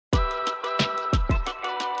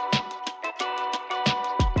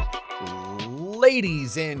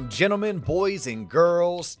Ladies and gentlemen, boys and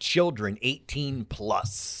girls, children 18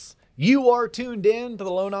 plus. You are tuned in to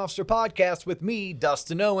the Loan Officer Podcast with me,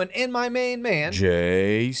 Dustin Owen, and my main man,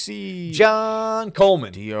 JC. John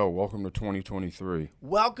Coleman. D.O., welcome to 2023.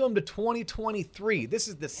 Welcome to 2023. This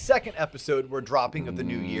is the second episode we're dropping of the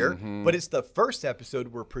new year, but it's the first episode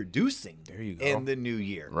we're producing in the new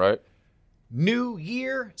year. Right? New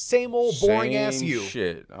year, same old boring ass you.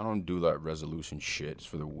 Shit. I don't do that resolution shit. It's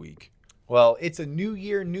for the week. Well, it's a new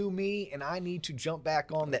year, new me, and I need to jump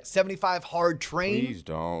back on that 75 hard train. Please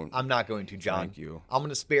don't. I'm not going to, John. Thank you. I'm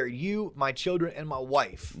going to spare you, my children, and my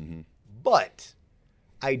wife. But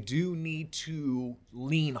I do need to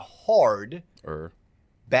lean hard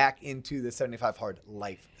back into the 75 hard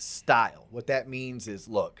lifestyle. What that means is,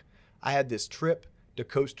 look, I had this trip to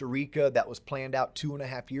Costa Rica that was planned out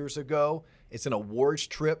 2.5 years ago. It's an awards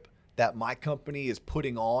trip that my company is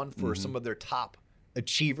putting on for some of their top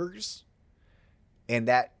achievers. And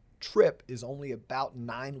that trip is only about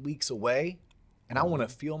 9 weeks away. And I want to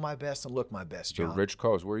feel my best and look my best, John. The rich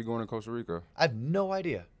coast. Where are you going in Costa Rica? I have no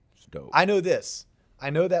idea. It's dope. I know this. I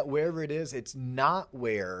know that wherever it is, it's not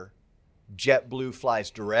where JetBlue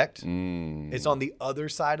flies direct. It's on the other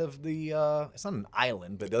side of the, it's not an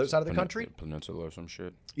island, but the other side of the country. Peninsula or some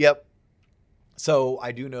shit. Yep. So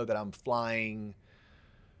I do know that I'm flying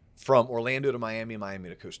from Orlando to Miami and Miami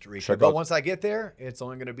to Costa Rica. But once I get there, it's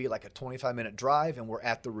only going to be like a 25-minute drive, and we're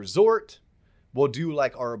at the resort. We'll do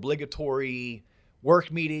like our obligatory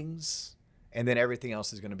work meetings, and then everything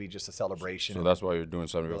else is going to be just a celebration. So that's why you're doing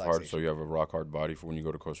 75 hard, so you have a rock hard body for when you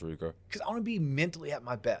go to Costa Rica? Because I want to be mentally at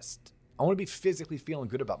my best. I want to be physically feeling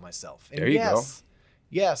good about myself. And there you go.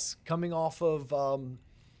 Yes, coming off of,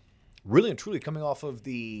 really and truly coming off of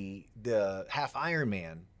the half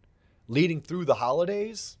Ironman, leading through the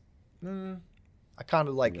holidays, I kind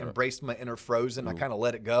of embraced my inner Frozen. I kind of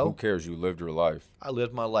let it go. Who cares? You lived your life. I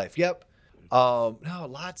lived my life. Yep. No,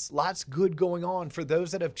 lots good going on. For those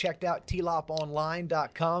that have checked out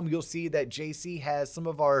tloponline.com, you'll see that JC has some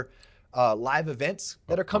of our live events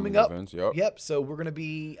that are coming up. Yep. So we're going to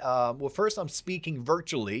be, well, first I'm speaking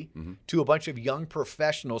virtually to a bunch of young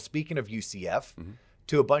professionals, speaking of UCF,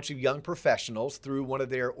 to a bunch of young professionals through one of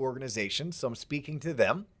their organizations. So I'm speaking to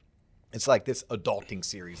them. It's like this adulting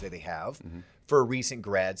series that they have for recent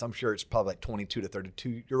grads. I'm sure it's probably like 22 to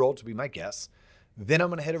 32-year-olds would be my guess. Then I'm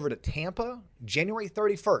going to head over to Tampa. January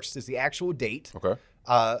 31st is the actual date. Okay.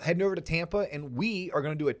 Heading over to Tampa, and we are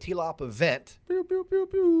going to do a TLOP event. Pew, pew, pew,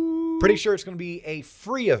 pew. Pretty sure it's going to be a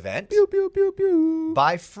free event. Pew, pew, pew, pew.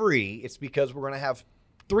 By free, it's because we're going to have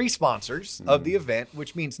 3 sponsors of the event,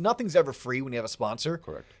 which means nothing's ever free when you have a sponsor.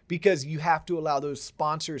 Correct. Because you have to allow those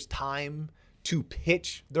sponsors time to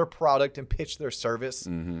pitch their product and pitch their service.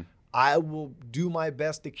 I will do my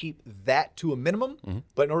best to keep that to a minimum,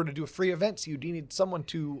 but in order to do a free event, you do need someone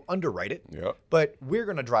to underwrite it. Yep. But we're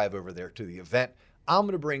going to drive over there to the event. I'm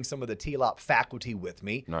going to bring some of the TLOP faculty with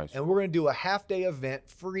me. Nice. And we're going to do a half-day event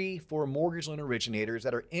free for mortgage loan originators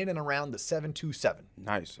that are in and around the 727.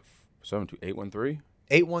 Nice. 72813?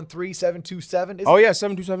 813-727. Oh, yeah,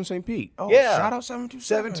 727 St. Pete. Oh, yeah. Shout out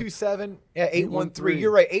 727. 727. Yeah, 813.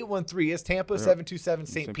 You're right. 813 is Tampa. 727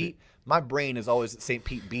 St. Pete. My brain is always at St.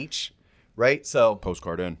 Pete Beach, right? So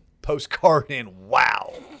Postcard in.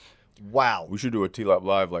 Wow. We should do a T-Lap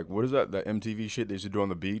live. Like, what is that? The MTV shit they used to do on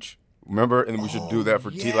the beach? Remember? And we should do that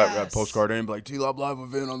for T-Lap at Postcard in. Be like, T-Lap live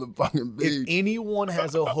event on the fucking beach. If anyone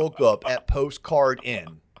has a hookup at Postcard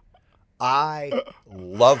Inn, I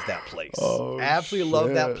love that place. Absolutely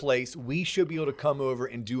love that place. We should be able to come over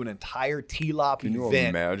and do an entire T-Lop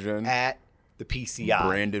event at the PCI.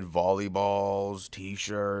 Branded volleyballs,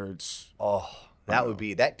 T-shirts. Oh, that would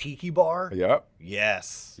be that tiki bar. Yep.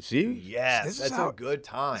 Yes. You see? Yes. That's a good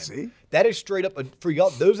time. See? That is straight up, for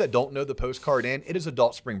y'all, those that don't know the Postcard Inn, it is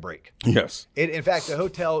adult spring break. Yes. In fact, the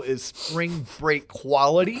hotel is spring break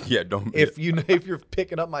quality. Yeah, don't. If you're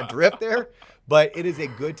picking up my drift there. But it is a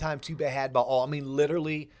good time to be had by all. I mean,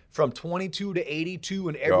 literally from 22 to 82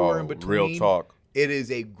 and everywhere in between. Real talk. It is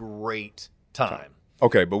a great time.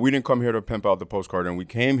 Okay, but we didn't come here to pimp out the Postcard Inn. We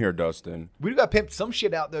came here, Dustin. We got pimped some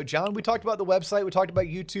shit out, though, John. We talked about the website. We talked about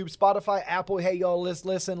YouTube, Spotify, Apple. Hey, y'all,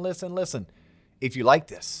 listen. If you like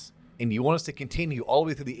this and you want us to continue all the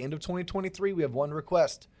way through the end of 2023, we have one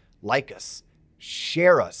request. Like us.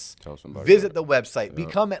 Share us. Tell somebody. Visit the website.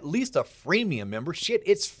 Become at least a freemium member. Shit,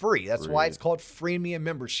 it's free. That's why it's called freemium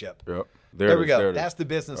membership. Yep. There we go. That's the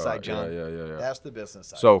business side, John. Yeah. That's the business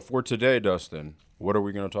side. So for today, Dustin, what are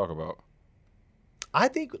we going to talk about? I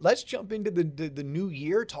think let's jump into the new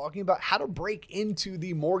year talking about how to break into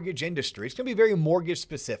the mortgage industry. It's going to be very mortgage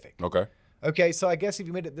specific. Okay. Okay, so I guess if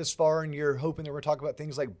you made it this far and you're hoping that we're talking about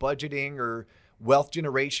things like budgeting or wealth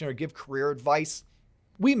generation or give career advice.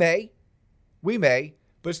 We may,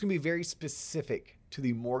 but it's going to be very specific to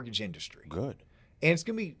the mortgage industry. Good. And it's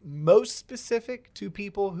going to be most specific to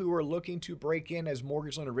people who are looking to break in as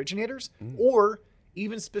mortgage loan originators, or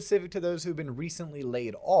even specific to those who've been recently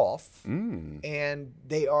laid off and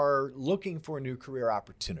they are looking for new career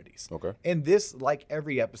opportunities. Okay. And this, like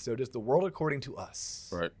every episode, is the world according to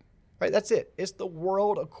us. Right, that's it. It's the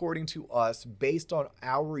world according to us, based on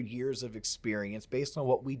our years of experience, based on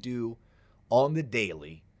what we do on the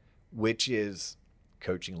daily, which is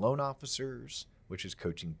coaching loan officers, which is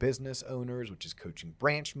coaching business owners, which is coaching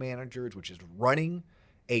branch managers, which is running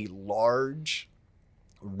a large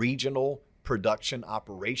regional production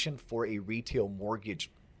operation for a retail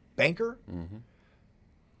mortgage banker.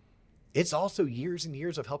 It's also years and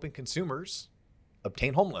years of helping consumers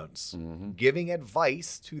obtain home loans, giving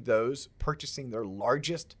advice to those purchasing their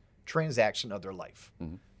largest transaction of their life.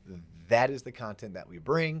 That is the content that we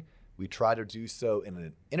bring. We try to do so in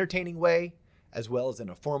an entertaining way as well as an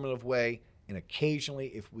informative way. And occasionally,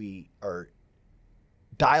 if we are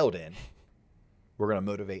dialed in, we're going to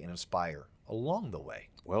motivate and inspire along the way.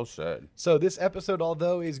 Well said. So this episode,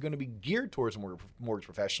 although is going to be geared towards mortgage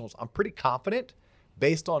professionals, I'm pretty confident,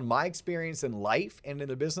 based on my experience in life and in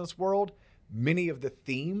the business world, many of the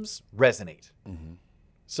themes resonate.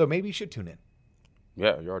 So maybe you should tune in.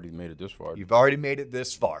 Yeah, you already made it this far. You've already made it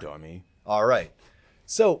this far. Dummy. All right.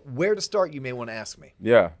 So where to start, you may want to ask me.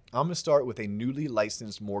 Yeah. I'm going to start with a newly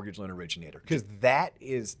licensed mortgage loan originator, because that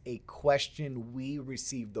is a question we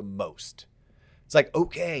receive the most. It's like,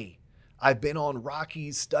 okay, I've been on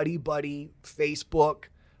Rocky's Study Buddy Facebook.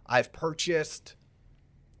 I've purchased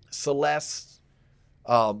Celeste's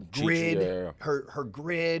grid, her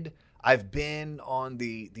grid. I've been on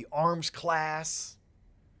the ARMS class.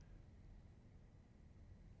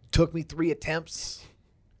 Took me 3 attempts,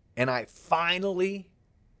 and I finally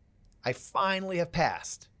have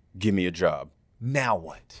passed. Give me a job. Now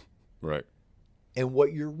what? Right. And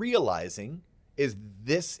what you're realizing is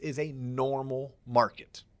this is a normal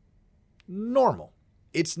market. Normal.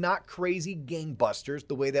 It's not crazy gangbusters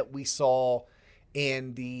the way that we saw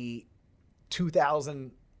in the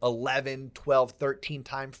 2011, 12, 13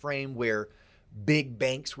 time frame, where big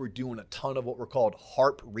banks were doing a ton of what were called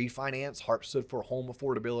HARP refinance. HARP stood for Home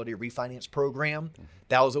Affordability Refinance Program.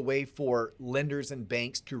 That was a way for lenders and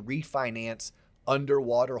banks to refinance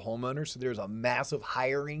underwater homeowners. So there's a massive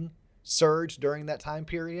hiring surge during that time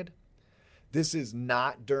period. This is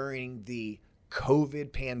not during the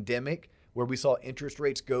COVID pandemic, where we saw interest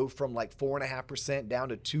rates go from like 4.5% down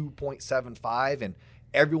to 2.75, and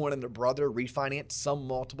everyone and their brother refinanced some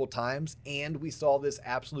multiple times. And we saw this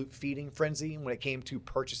absolute feeding frenzy when it came to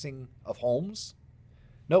purchasing of homes.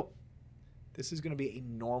 Nope. This is going to be a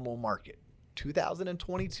normal market.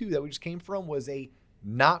 2022 that we just came from was a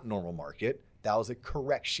not normal market. That was a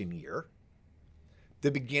correction year.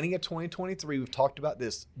 The beginning of 2023, we've talked about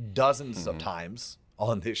this dozens of times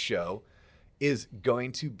on this show, is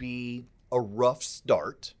going to be a rough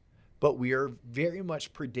start, but we are very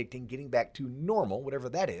much predicting getting back to normal, whatever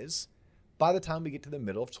that is, by the time we get to the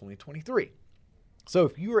middle of 2023. So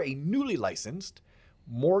if you are a newly licensed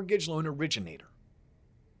mortgage loan originator,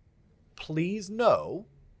 please know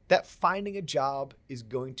that finding a job is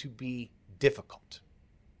going to be difficult.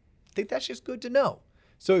 I think that's just good to know.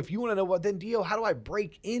 So if you want to know, well, then Dio, how do I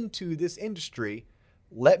break into this industry?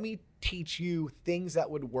 Let me teach you things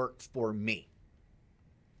that would work for me.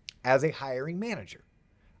 As a hiring manager,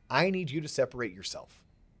 I need you to separate yourself.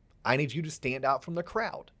 I need you to stand out from the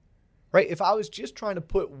crowd, right? If I was just trying to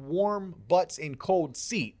put warm butts in cold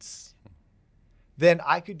seats, then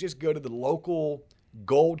I could just go to the local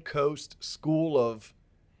Gold Coast School of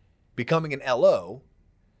Becoming an LO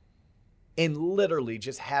and literally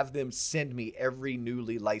just have them send me every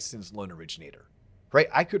newly licensed loan originator, right?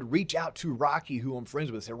 I could reach out to Rocky, who I'm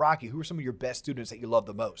friends with, and say, Rocky, who are some of your best students that you love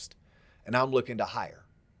the most? And I'm looking to hire.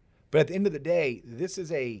 But at the end of the day, this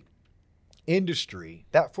is a industry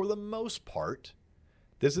that, for the most part,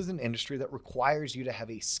 this is an industry that requires you to have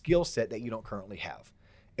a skill set that you don't currently have.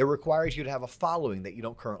 It requires you to have a following that you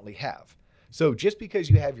don't currently have. So just because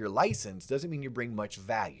you have your license doesn't mean you bring much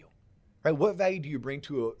value, right? What value do you bring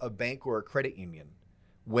to a bank or a credit union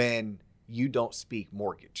when you don't speak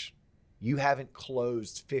mortgage? You haven't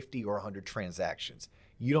closed 50 or 100 transactions.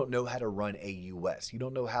 You don't know how to run AUS. You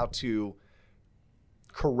don't know how to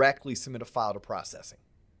correctly submit a file to processing.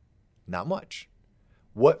 Not much.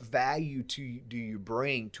 What value do you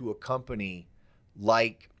bring to a company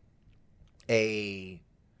like a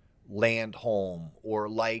Land Home, or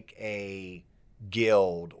like a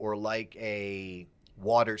Guild, or like a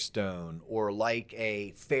Waterstone, or like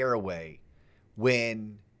a Fairway,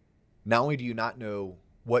 when not only do you not know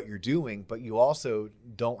what you're doing, but you also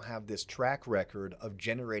don't have this track record of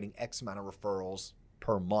generating X amount of referrals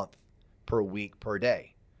per month, per week, per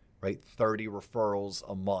day, right? 30 referrals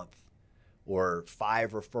a month or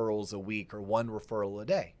 5 referrals a week or 1 referral a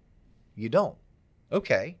day. You don't.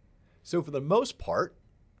 Okay. So for the most part,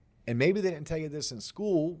 and maybe they didn't tell you this in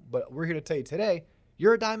school, but we're here to tell you today,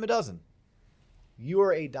 you're a dime a dozen. You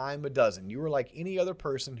are a dime a dozen. You are like any other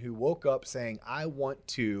person who woke up saying, I want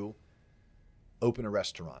to open a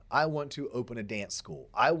restaurant. I want to open a dance school.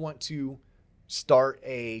 I want to start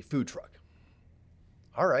a food truck.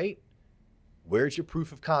 All right. Where's your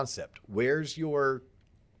proof of concept? Where's your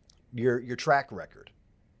track record?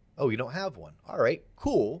 Oh, you don't have one. All right,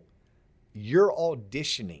 cool. You're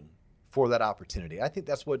auditioning for that opportunity. I think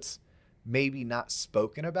that's what's maybe not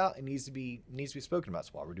spoken about and needs to be spoken about.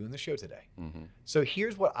 That's why we're doing the show today. Mm-hmm. So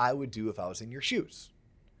here's what I would do if I was in your shoes.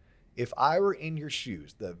 If I were in your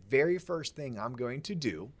shoes, the very first thing I'm going to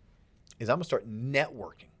do is I'm going to start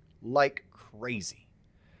networking like crazy.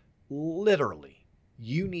 Literally,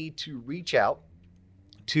 you need to reach out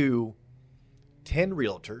to 10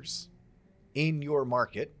 realtors in your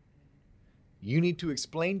market. You need to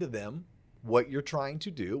explain to them what you're trying to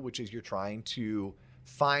do, which is you're trying to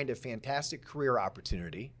find a fantastic career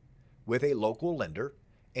opportunity with a local lender,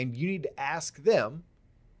 and you need to ask them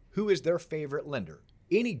who is their favorite lender.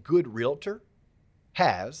 Any good realtor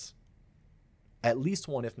has at least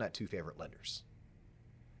one, if not 2 favorite lenders.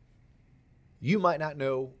 You might not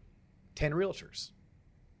know 10 realtors.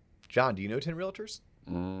 John, do you know 10 realtors?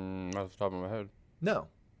 Off the top of my head. No.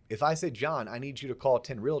 If I said, John, I need you to call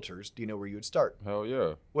 10 realtors, do you know where you would start? Hell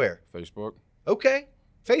yeah. Where? Facebook. Okay.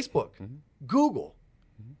 Facebook. Mm-hmm. Google.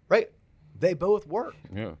 Mm-hmm. Right? They both work.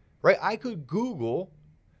 Yeah. Right? I could Google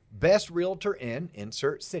best realtor in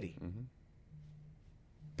insert city. Mm-hmm.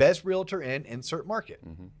 Best realtor in insert market.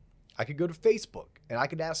 Mm-hmm. I could go to Facebook and I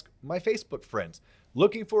could ask my Facebook friends,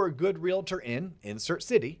 looking for a good realtor in insert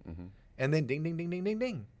city, mm-hmm. and then ding, ding, ding, ding, ding,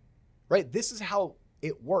 ding. Right? This is how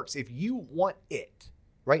it works. If you want it,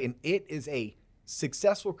 right, and it is a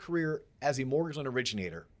successful career as a mortgage loan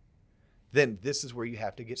originator, then this is where you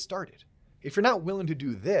have to get started. If you're not willing to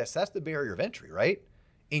do this, that's the barrier of entry, right?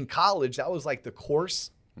 In college, that was like the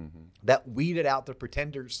course mm-hmm. that weeded out the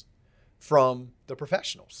pretenders from the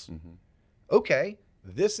professionals. Mm-hmm. Okay,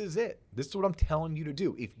 this is it. This is what I'm telling you to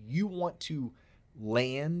do. If you want to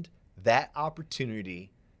land that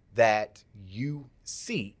opportunity that you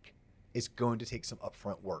seek, it's going to take some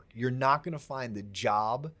upfront work. You're not going to find the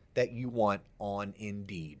job that you want on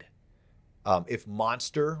Indeed. If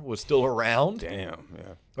Monster was still around, damn,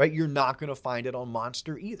 yeah, right, you're not going to find it on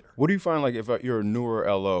Monster either. What do you find, like, if you're a newer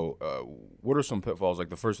LO, what are some pitfalls? Like,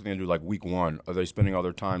 the first thing they do, like, week 1, are they spending all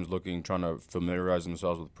their time trying to familiarize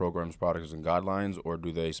themselves with programs, products, and guidelines, or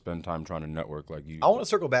do they spend time trying to network like you? I want to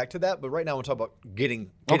circle back to that, but right now I want to talk about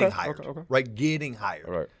getting hired, right? Getting hired.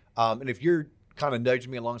 All right. And if you're kind of nudging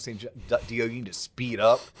me along saying, Dio, you need to speed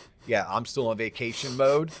up. Yeah, I'm still on vacation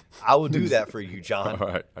mode. I will do that for you, John. All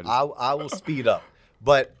right. I will speed up.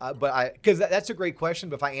 But because that's a great question.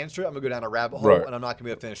 But if I answer it, I'm going to go down a rabbit hole, right. And I'm not going to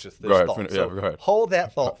be able to finish this thought. Go ahead. Hold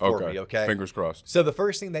that thought for me, okay? Fingers crossed. So the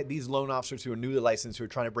first thing that these loan officers who are newly licensed, who are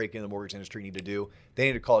trying to break into the mortgage industry need to do, they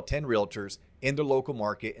need to call 10 realtors in their local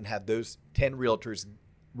market and have those 10 realtors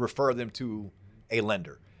refer them to a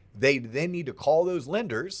lender. They then need to call those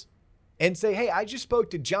lenders and say, hey, I just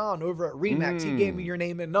spoke to John over at RE/MAX. He gave me your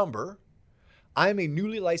name and number. I'm a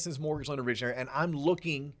newly licensed mortgage loan originator, and I'm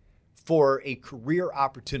looking for a career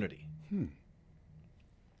opportunity.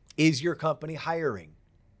 Is your company hiring?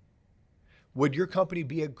 Would your company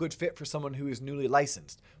be a good fit for someone who is newly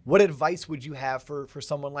licensed? What advice would you have for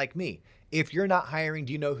someone like me? If you're not hiring,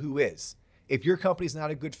 do you know who is? If your company's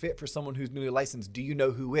not a good fit for someone who's newly licensed, do you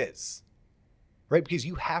know who is? Right? Because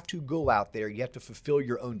you have to go out there. You have to fulfill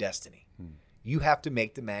your own destiny. You have to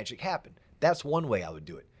make the magic happen. That's one way I would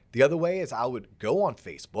do it. The other way is I would go on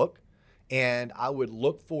Facebook and I would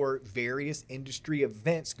look for various industry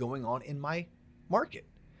events going on in my market.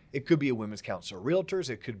 It could be a Women's Council of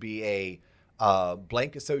Realtors. It could be a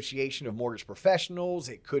Blank Association of Mortgage Professionals.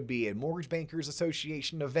 It could be a Mortgage Bankers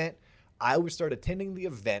Association event. I would start attending the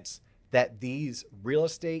events that these real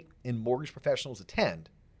estate and mortgage professionals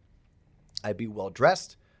attend. I'd be well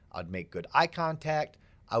dressed. I'd make good eye contact.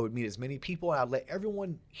 I would meet as many people, and I'd let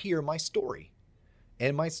everyone hear my story.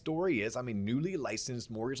 And my story is I'm a newly licensed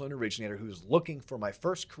mortgage loan originator who's looking for my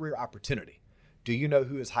first career opportunity. Do you know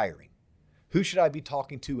who is hiring? Who should I be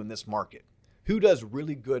talking to in this market? Who does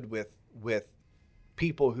really good with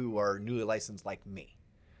people who are newly licensed like me?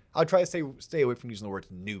 I'll try to stay away from using the word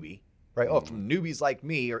newbie, right? Oh, from newbies like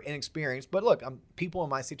me or inexperienced, but look, I'm people in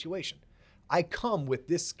my situation. I come with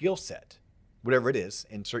this skill set, whatever it is,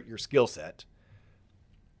 insert your skill set,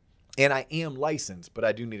 and I am licensed, but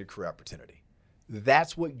I do need a career opportunity.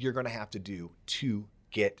 That's what you're going to have to do to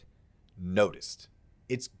get noticed.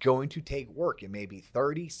 It's going to take work. It may be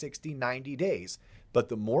 30, 60, 90 days, but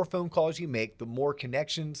the more phone calls you make, the more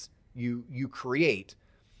connections you create,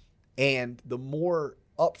 and the more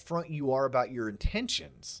upfront you are about your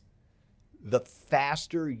intentions, the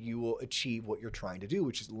faster you will achieve what you're trying to do,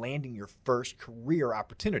 which is landing your first career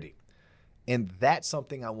opportunity. And that's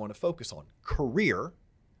something I want to focus on. Career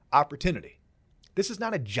opportunity. This is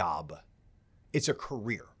not a job. It's a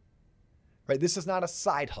career, right? This is not a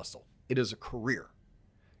side hustle. It is a career.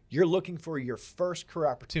 You're looking for your first career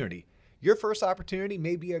opportunity. Your first opportunity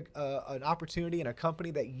may be an opportunity in a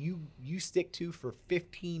company that you stick to for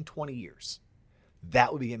 15, 20 years.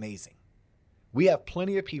 That would be amazing. We have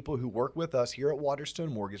plenty of people who work with us here at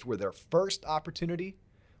Waterstone Mortgage where their first opportunity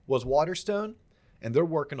was Waterstone, and they're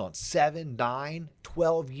working on 7, 9,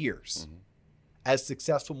 12 years as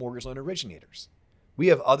successful mortgage loan originators. We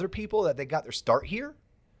have other people that they got their start here,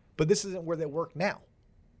 but this isn't where they work now.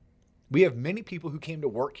 We have many people who came to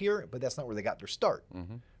work here, but that's not where they got their start,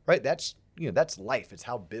 right? That's life. It's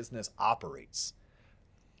how business operates.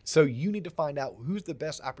 So you need to find out who's the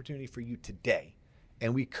best opportunity for you today.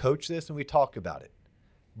 And we coach this and we talk about it.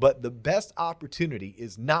 But the best opportunity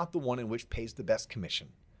is not the one in which pays the best commission.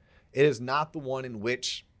 It is not the one in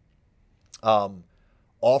which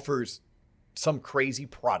offers some crazy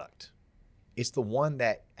product. It's the one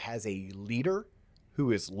that has a leader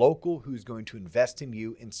who is local, who's going to invest in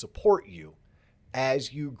you and support you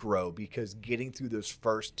as you grow, because getting through those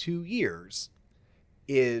first 2 years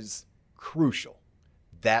is crucial.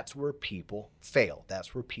 That's where people fail.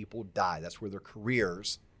 That's where people die. That's where their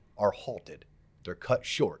careers are halted. They're cut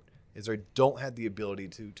short, is they don't have the ability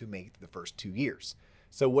to make the first 2 years.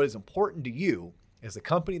 So what is important to you is the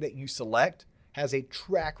company that you select has a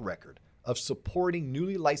track record of supporting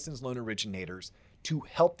newly licensed loan originators to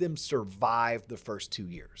help them survive the first 2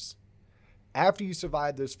 years. After you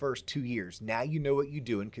survive those first 2 years, now you know what you're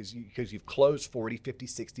doing because you've closed 40, 50,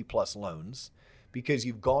 60 plus loans, because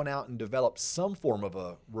you've gone out and developed some form of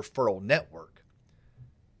a referral network.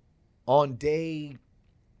 On day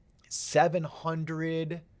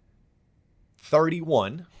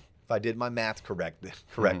 731, if I did my math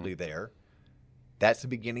correctly there, that's the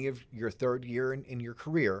beginning of your third year in your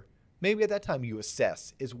career. Maybe at that time you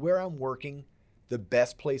assess, is where I'm working the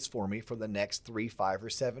best place for me for the next 3, 5, or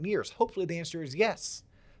 7 years? Hopefully the answer is yes.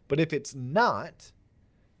 But if it's not,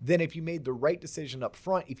 then if you made the right decision up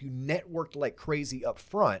front, if you networked like crazy up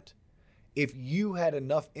front, if you had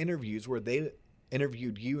enough interviews where they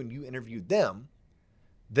interviewed you and you interviewed them,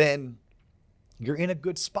 then you're in a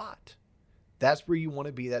good spot. That's where you want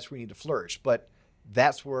to be. That's where you need to flourish. But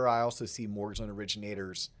that's where I also see mortgage loan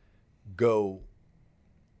originators go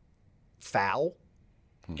foul,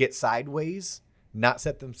 get sideways, not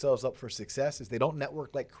set themselves up for success, is they don't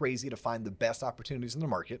network like crazy to find the best opportunities in the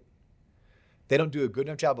market. They don't do a good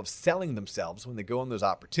enough job of selling themselves when they go on those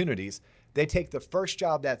opportunities. They take the first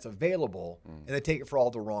job that's available and they take it for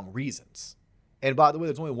all the wrong reasons. And by the way,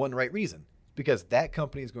 there's only one right reason, because that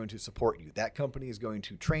company is going to support you. That company is going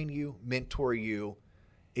to train you, mentor you,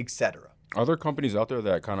 etc. Are there companies out there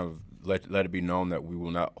that kind of let it be known that we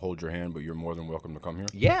will not hold your hand, but you're more than welcome to come here?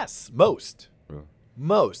 Yes, most. Really?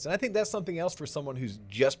 Most. And I think that's something else for someone who's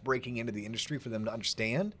just breaking into the industry for them to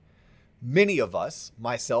understand. Many of us,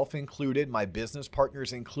 myself included, my business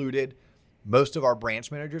partners included, most of our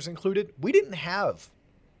branch managers included, we didn't have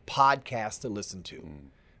podcasts to listen to.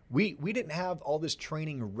 We didn't have all this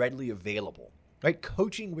training readily available, right?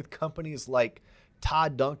 Coaching with companies like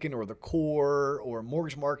Todd Duncan or The Core or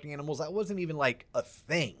Mortgage Marketing Animals, that wasn't even like a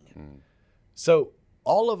thing. So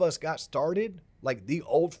all of us got started like the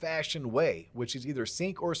old-fashioned way, which is either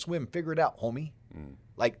sink or swim. Figure it out, homie.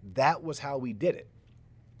 Like that was how we did it.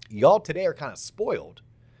 Y'all today are kind of spoiled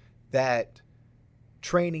that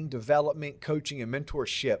training, development, coaching, and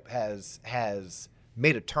mentorship has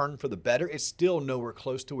made a turn for the better. It's still nowhere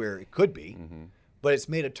close to where it could be, but it's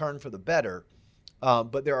made a turn for the better.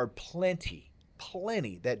 But there are plenty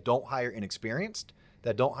that don't hire inexperienced,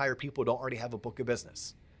 that don't hire people who don't already have a book of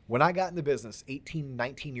business. When I got in the business 18,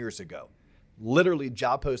 19 years ago, literally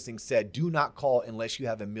job postings said, do not call unless you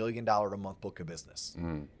have $1 million a month book of business.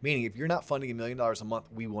 Meaning if you're not funding $1 million a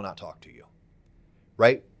month, we will not talk to you,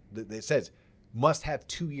 right? It says must have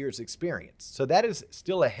 2 years experience. So that is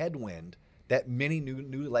still a headwind that many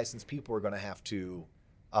newly licensed people are going to have to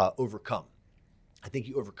overcome. I think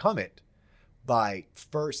you overcome it by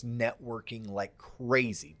first networking like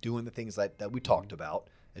crazy, doing the things that we talked about,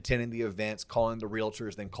 attending the events, calling the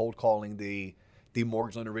realtors, then cold calling the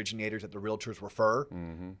mortgage loan originators that the realtors refer,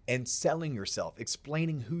 and selling yourself,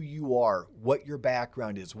 explaining who you are, what your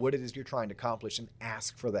background is, what it is you're trying to accomplish, and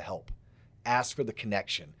ask for the help, ask for the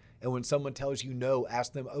connection. And when someone tells you no,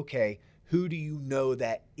 ask them, okay, who do you know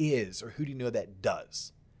that is, or who do you know that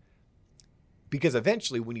does? Because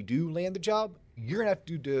eventually when you do land the job, you're gonna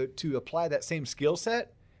have to apply that same skill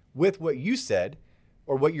set with what you said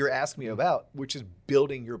or what you're asking me about, which is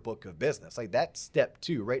building your book of business. Like that's step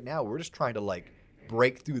 2. Right now, we're just trying to like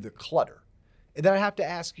break through the clutter. And then I have to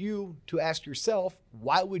ask you to ask yourself,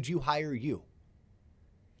 why would you hire you?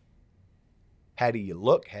 How do you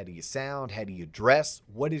look? How do you sound? How do you dress?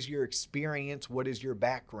 What is your experience? What is your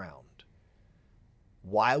background?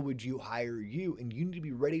 Why would you hire you? And you need to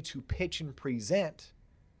be ready to pitch and present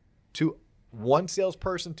to one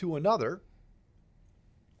salesperson to another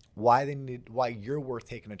why you're worth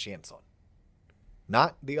taking a chance on.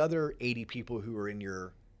 Not the other 80 people who are in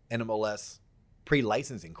your NMLS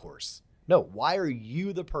pre-licensing course. No, why are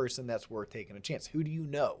you the person that's worth taking a chance? Who do you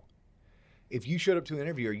know? If you showed up to an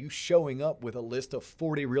interview, are you showing up with a list of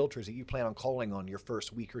 40 realtors that you plan on calling on your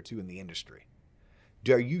first week or two in the industry?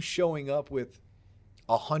 Are you showing up with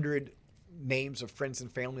 100 names of friends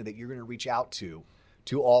and family that you're going to reach out to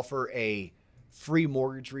offer a free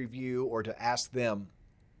mortgage review or to ask them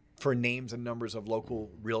for names and numbers of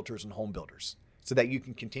local realtors and home builders so that you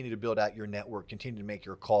can continue to build out your network, continue to make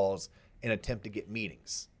your calls, and attempt to get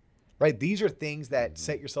meetings, right? These are things that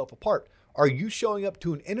set yourself apart. Are you showing up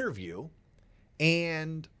to an interview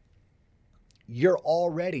and you're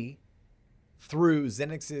already through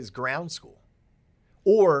Zenix's ground school,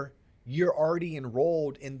 or you're already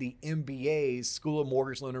enrolled in the MBA's School of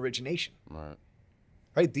Mortgage Loan Origination?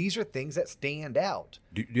 Right? These are things that stand out.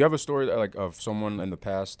 Do you have a story that, like, of someone in the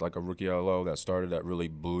past, like a rookie LO that started that really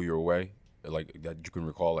blew your way, like that you can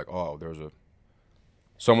recall? Like, oh, there's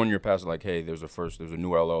someone in your past, like, hey, there's a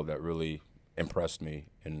new LO that really impressed me,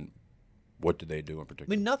 and what did they do in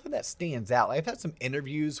particular? I mean, nothing that stands out. I've had some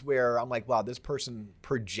interviews where I'm like, wow, this person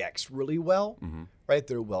projects really well, right?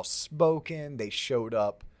 They're well spoken. They showed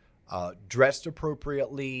up dressed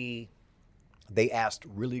appropriately. They asked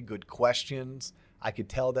really good questions. I could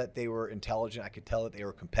tell that they were intelligent. I could tell that they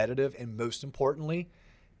were competitive. And most importantly,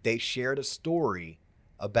 they shared a story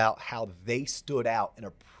about how they stood out in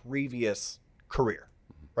a previous career,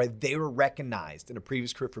 right? They were recognized in a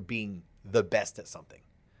previous career for being the best at something.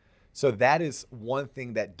 So that is one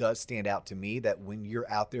thing that does stand out to me, that when you're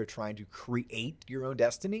out there trying to create your own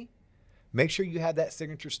destiny, make sure you have that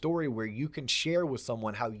signature story where you can share with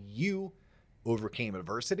someone how you overcame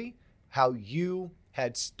adversity, how you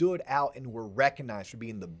had stood out and were recognized for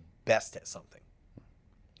being the best at something,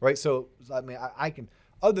 right? So I mean, I can,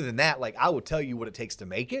 other than that, like I will tell you what it takes to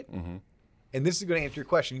make it. And this is going to answer your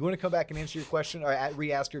question. You want to come back and answer your question or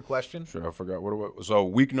re-ask your question? Sure, I forgot. So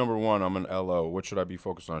week number 1, I'm an LO. What should I be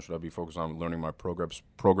focused on? Should I be focused on learning my programs,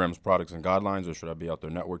 products, and guidelines, or should I be out there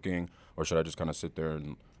networking, or should I just kind of sit there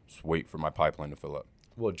and just wait for my pipeline to fill up?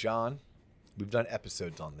 Well, John, we've done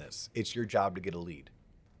episodes on this. It's your job to get a lead.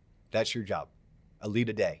 That's your job, a lead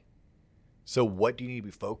a day. So what do you need to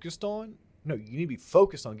be focused on? No, you need to be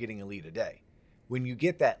focused on getting a lead a day. When you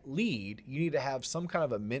get that lead, you need to have some kind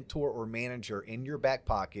of a mentor or manager in your back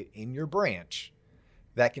pocket, in your branch,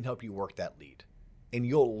 that can help you work that lead. And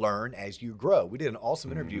you'll learn as you grow. We did an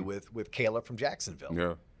awesome interview with Kayla from Jacksonville.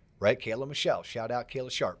 Yeah. Right? Kayla Michelle. Shout out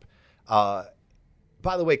Kayla Sharp.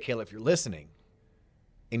 By the way, Kayla, if you're listening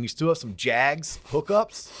and you still have some Jags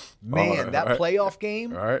hookups, man, that playoff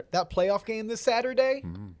game this Saturday,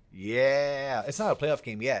 yeah. It's not a playoff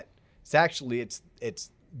game yet. It's actually,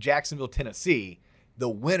 it's Jacksonville, Tennessee. The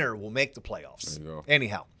winner will make the playoffs. There you go.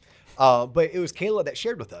 Anyhow, but it was Kayla that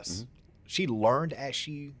shared with us. She learned as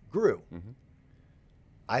she grew.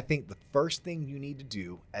 I think the first thing you need to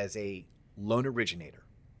do as a loan originator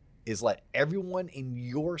is let everyone in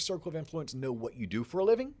your circle of influence know what you do for a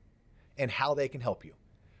living and how they can help you.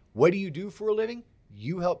 What do you do for a living?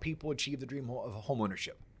 You help people achieve the dream of home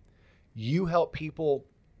ownership. You help people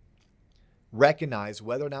recognize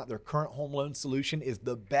whether or not their current home loan solution is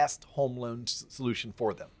the best home loan solution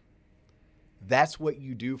for them. That's what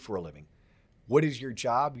you do for a living. What is your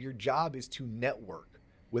job? Your job is to network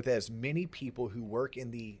with as many people who work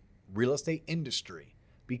in the real estate industry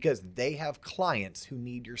because they have clients who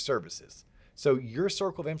need your services. So your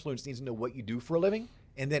circle of influence needs to know what you do for a living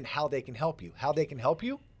and then how they can help you. How they can help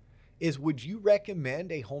you is, would you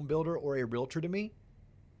recommend a home builder or a realtor to me?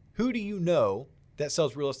 Who do you know that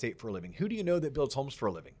sells real estate for a living? Who do you know that builds homes for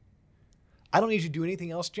a living? I don't need you to do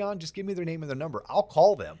anything else, John. Just give me their name and their number. I'll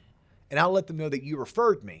call them and I'll let them know that you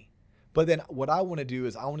referred me. But then what I want to do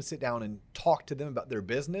is I want to sit down and talk to them about their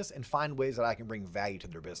business and find ways that I can bring value to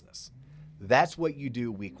their business. That's what you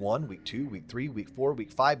do week 1, week 2, week 3, week 4,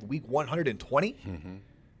 week 5, week 120,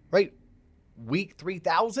 right? Week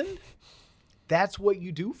 3,000. That's what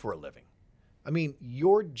you do for a living. I mean,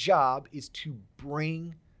 your job is to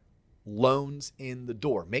bring loans in the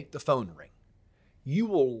door, make the phone ring. You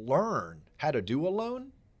will learn how to do a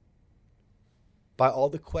loan by all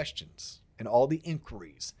the questions and all the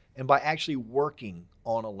inquiries and by actually working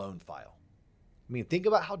on a loan file. I mean, think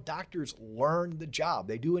about how doctors learn the job.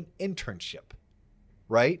 They do an internship,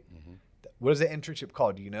 right? What is the internship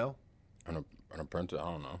called? Do you know? An apprentice? I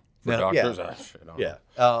don't know. For No, doctors, yeah. I don't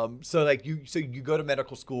know. So you go to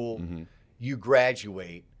medical school, you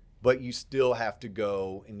graduate, but you still have to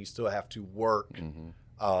go and you still have to work,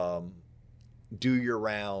 do your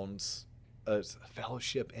rounds,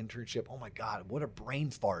 fellowship, internship. Oh my God, what a brain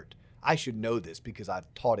fart. I should know this because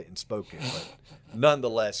I've taught it and spoken, but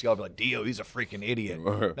nonetheless, y'all be like, Dio, he's a freaking idiot.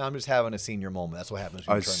 No, I'm just having a senior moment. That's what happens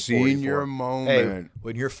when you turn 44. Senior moment. Hey,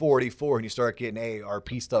 when you're 44 and you start getting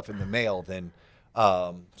AARP stuff in the mail, then,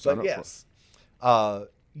 yes,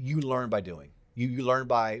 you learn by doing. You learn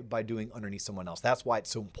by doing underneath someone else. That's why it's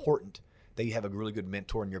so important that you have a really good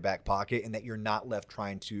mentor in your back pocket and that you're not left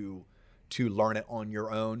trying to learn it on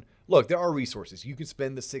your own. Look, there are resources. You can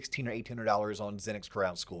spend the $1,600 or $1,800 on Zenix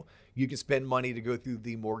Crown School. You can spend money to go through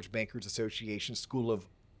the Mortgage Bankers Association School of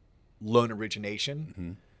Loan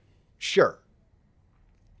Origination. Sure.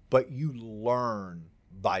 But you learn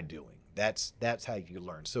by doing. That's how you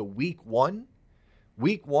learn. So week one,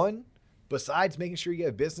 besides making sure you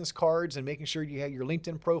have business cards and making sure you have your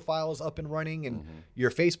LinkedIn profiles up and running and your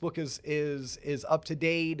Facebook is up to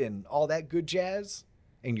date and all that good jazz,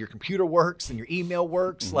 and your computer works and your email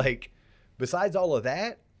works, like besides all of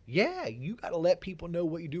that, yeah, you got to let people know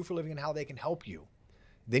what you do for a living and how they can help you.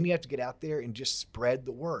 Then you have to get out there and just spread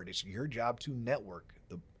the word. It's your job to network.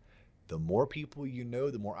 The more people you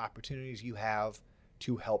know, the more opportunities you have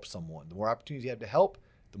to help someone. The more opportunities you have to help,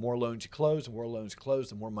 the more loans you close. The more loans you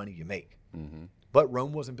close, the more money you make. But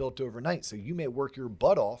Rome wasn't built overnight. So you may work your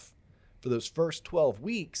butt off for those first 12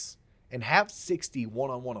 weeks and have 60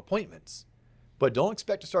 one-on-one appointments. But don't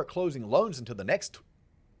expect to start closing loans until the next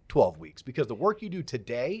 12 weeks because the work you do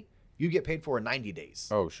today, you get paid for in 90 days.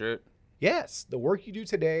 Oh, shit. Yes, the work you do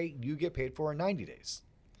today, you get paid for in 90 days.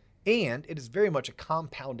 And it is very much a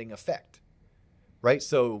compounding effect, right?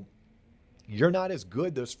 So you're not as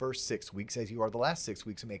good those first 6 weeks as you are the last 6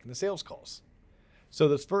 weeks of making the sales calls. So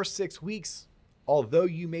those first 6 weeks, although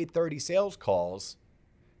you made 30 sales calls,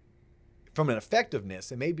 from an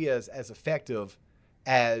effectiveness, it may be as effective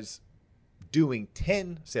as doing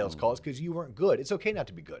 10 sales calls because you weren't good. It's okay not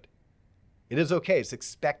to be good. It is okay. It's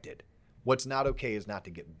expected. What's not okay is not to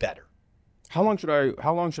get better. How long should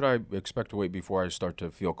I expect to wait before I start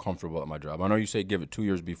to feel comfortable at my job? I know you say give it 2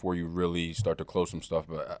 years before you really start to close some stuff,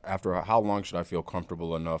 but after how long should I feel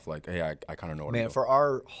comfortable enough? Like, hey, I kind of know what I'm doing. For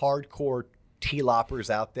our hardcore T-loppers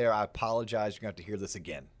out there, I apologize. You're going to have to hear this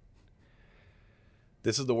again.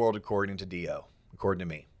 This is the world according to Dio, according to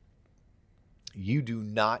me. You do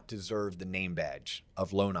not deserve the name badge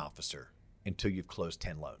of loan officer until you've closed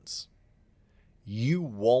 10 loans. You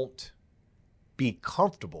won't be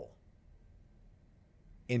comfortable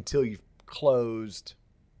until you've closed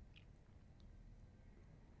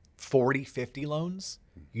 40, 50 loans.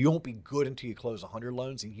 You won't be good until you close 100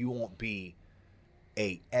 loans, and you won't be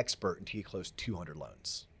an expert until you close 200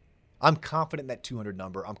 loans. I'm confident in that 200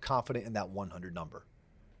 number. I'm confident in that 100 number,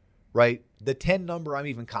 right? The 10 number I'm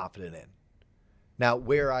even confident in. Now,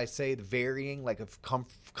 where I say the varying, like of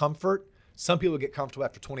comfort, some people get comfortable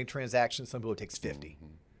after 20 transactions. Some people it takes 50.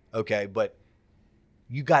 Okay, but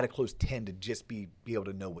you got to close 10 to just be able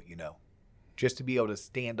to know what you know. Just to be able to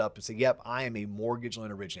stand up and say, yep, I am a mortgage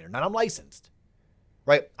loan originator. Now, I'm licensed,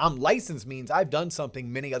 right? I'm licensed means I've done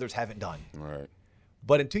something many others haven't done. Right.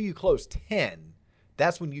 But until you close 10,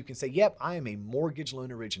 that's when you can say, yep, I am a mortgage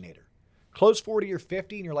loan originator. Close 40 or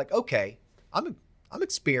 50, and you're like, okay, I'm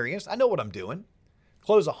experienced. I know what I'm doing.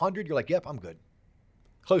 Close 100, you're like, yep, I'm good.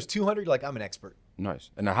 Close 200, you're like, I'm an expert. Nice.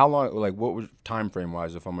 And how long, like, what was time frame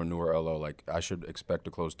wise if I'm a newer LO? Like, I should expect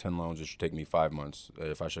to close 10 loans, it should take me 5 months.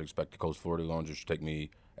 If I should expect to close 40 loans, it should take me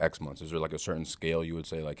X months. Is there like a certain scale you would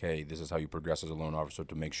say, like, hey, this is how you progress as a loan officer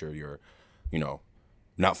to make sure you're,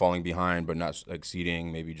 not falling behind, but not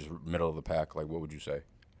exceeding, maybe just middle of the pack? Like, what would you say?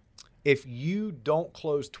 If you don't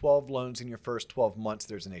close 12 loans in your first 12 months,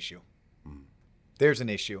 there's an issue. There's an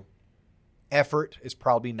issue. Effort is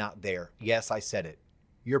probably not there. Yes, I said it.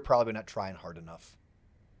 You're probably not trying hard enough.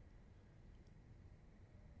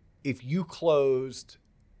 if you closed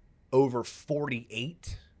over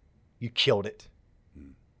 48, you killed it.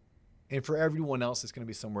 And for everyone else, it's going to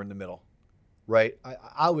be somewhere in the middle, right?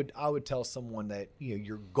 I would tell someone that, you know,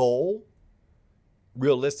 your goal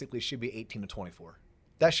realistically should be 18 to 24.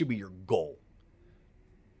 That should be your goal.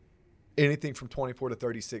 Anything from 24 to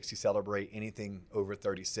 36, you celebrate. Anything over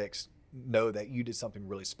 36, know that you did something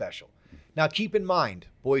really special. Now, keep in mind,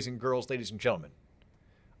 boys and girls, ladies and gentlemen,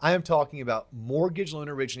 I am talking about mortgage loan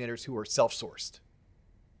originators who are self-sourced.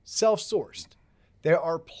 Self-sourced. There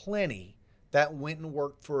are plenty that went and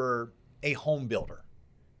worked for a home builder,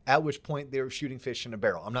 at which point they were shooting fish in a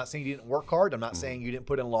barrel. I'm not saying you didn't work hard. I'm not saying you didn't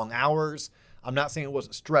put in long hours. I'm not saying it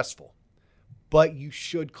wasn't stressful. But you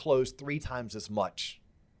should close 3 times as much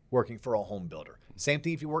working for a home builder. Same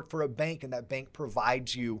thing if you work for a bank and that bank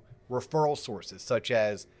provides you referral sources such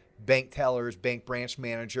as bank tellers, bank branch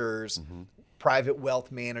managers, private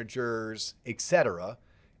wealth managers, etc.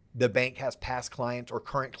 The bank has past clients or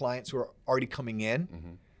current clients who are already coming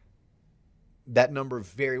in. That number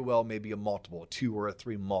very well may be a multiple, a 2 or a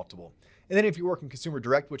 3 multiple. And then if you work in consumer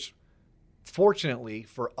direct, which fortunately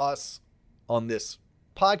for us on this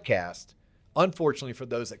podcast, unfortunately for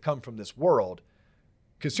those that come from this world,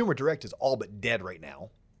 consumer direct is all but dead right now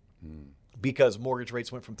because mortgage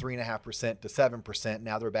rates went from 3.5% to 7%.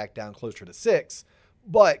 Now they're back down closer to 6%.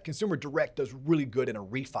 But consumer direct does really good in a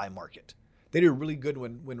refi market. They do really good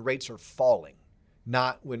when rates are falling,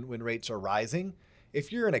 not when rates are rising.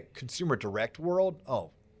 If you're in a consumer direct world,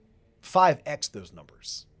 5x those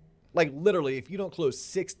numbers. Like literally, if you don't close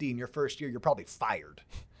 60 in your first year, you're probably fired.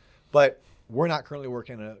 But we're not currently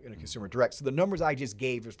working in a consumer direct. So the numbers I just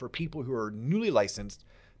gave is for people who are newly licensed.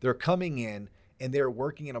 They're coming in and they're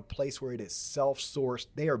working in a place where it is self-sourced.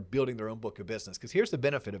 They are building their own book of business. Because here's the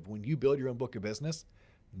benefit of when you build your own book of business,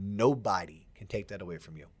 nobody can take that away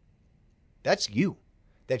from you. That's you.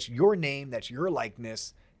 That's your name. That's your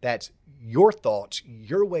likeness. That's your thoughts,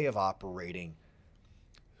 your way of operating.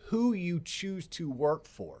 Who you choose to work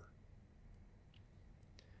for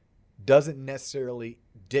doesn't necessarily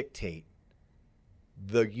dictate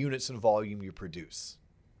the units and volume you produce,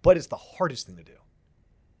 but it's the hardest thing to do.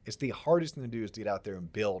 It's the hardest thing to do is to get out there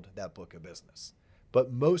and build that book of business.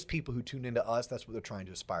 But most people who tune into us, that's what they're trying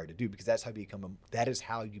to aspire to do because that is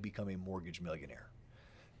how you become a mortgage millionaire.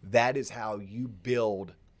 That is how you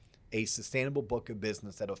build a sustainable book of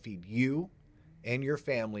business that'll feed you and your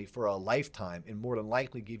family for a lifetime and more than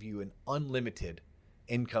likely give you an unlimited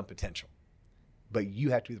income potential. But you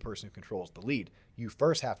have to be the person who controls the lead. You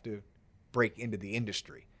first have to break into the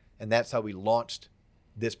industry. And that's how we launched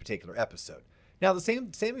this particular episode. Now, the same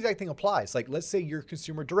exact thing applies. Like, let's say you're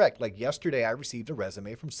consumer direct. Like yesterday, I received a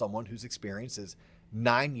resume from someone whose experience is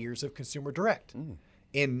 9 years of consumer direct.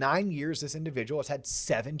 In 9 years, this individual has had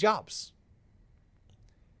 7 jobs.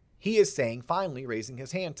 He is saying, finally raising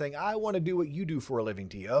his hand, saying, I want to do what you do for a living,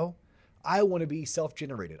 T.O. I want to be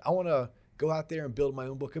self-generated. I want to go out there and build my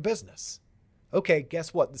own book of business. Okay,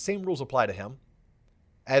 guess what? The same rules apply to him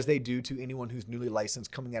as they do to anyone who's newly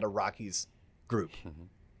licensed coming out of Rocky's group,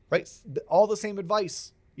 right? All the same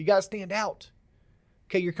advice. You got to stand out.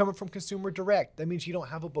 Okay, you're coming from consumer direct. That means you don't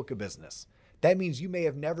have a book of business. That means you may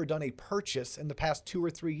have never done a purchase in the past 2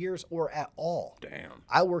 or 3 years or at all. Damn.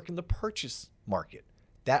 I work in the purchase market.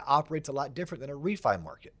 That operates a lot different than a refi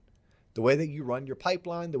market. The way that you run your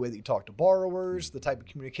pipeline, the way that you talk to borrowers, the type of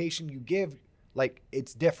communication you give, like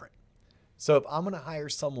it's different. So if I'm going to hire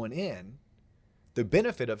someone in, the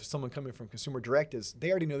benefit of someone coming from consumer direct is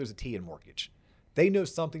they already know there's a T in mortgage. They know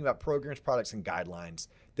something about programs, products, and guidelines.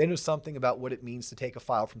 They know something about what it means to take a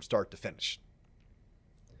file from start to finish.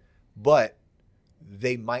 But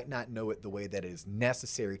they might not know it the way that is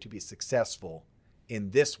necessary to be successful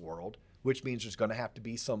in this world, which means there's going to have to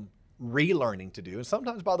be some relearning to do. And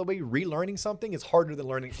sometimes, by the way, relearning something is harder than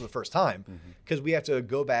learning it for the first time because we have to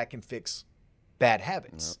go back and fix bad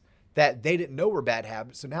habits that they didn't know were bad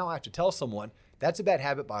habits. So now I have to tell someone, that's a bad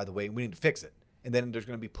habit, by the way, and we need to fix it. And then there's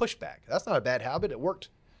going to be pushback. That's not a bad habit. It worked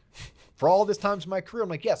for all this times in my career. I'm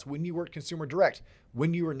like, yes, when you worked consumer direct,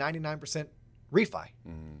 when you were 99% refi.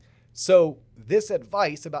 So this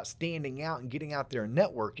advice about standing out and getting out there and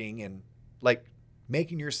networking and like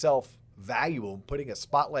making yourself valuable, putting a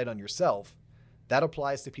spotlight on yourself, that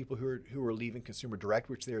applies to people who are leaving consumer direct,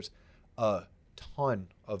 which there's a ton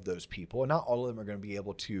of those people. And not all of them are going to be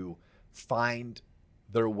able to find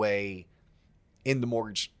their way in the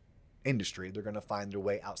mortgage industry. They're going to find their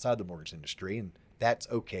way outside the mortgage industry, and that's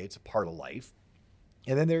okay. It's a part of life.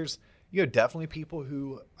 And then there's, definitely people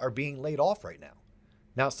who are being laid off right now.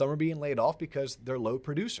 Now, some are being laid off because they're low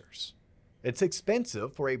producers. It's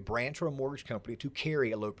expensive for a branch or a mortgage company to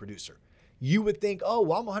carry a low producer. You would think, oh,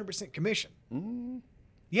 well, I'm 100% commission.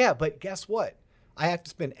 Yeah, but guess what? I have to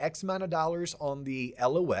spend X amount of dollars on the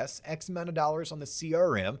LOS, X amount of dollars on the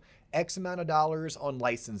CRM, X amount of dollars on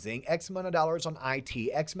licensing, X amount of dollars on IT,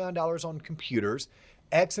 X amount of dollars on computers,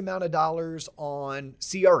 X amount of dollars on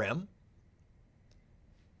CRM,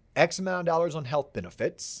 X amount of dollars on health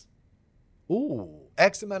benefits. Ooh,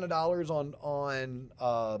 X amount of dollars on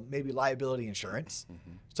maybe liability insurance.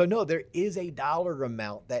 So no, there is a dollar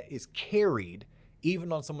amount that is carried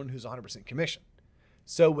even on someone who's 100% commission.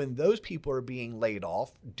 So when those people are being laid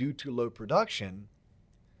off due to low production,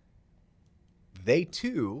 they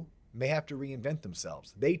too may have to reinvent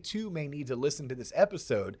themselves. They too may need to listen to this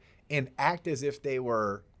episode and act as if they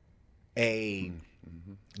were a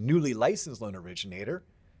newly licensed loan originator,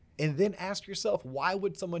 and then ask yourself, why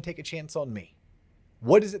would someone take a chance on me?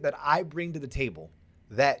 What is it that I bring to the table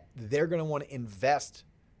that they're going to want to invest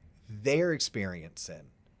their experience in,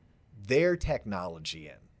 their technology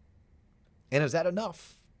in? And is that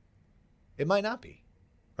enough? It might not be,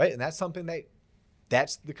 right? And that's something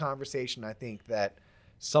that's the conversation I think that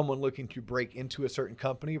someone looking to break into a certain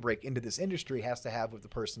company, break into this industry has to have with the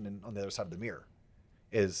person on the other side of the mirror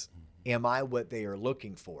is, am I what they are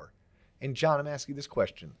looking for? And John, I'm asking you this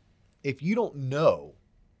question. If you don't know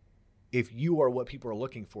if you are what people are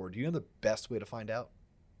looking for, do you know the best way to find out?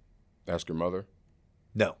 Ask your mother.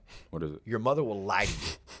 No. What is it? Your mother will lie to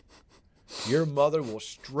you. Your mother will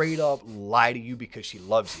straight up lie to you because she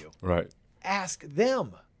loves you. Right. Ask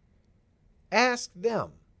them. Ask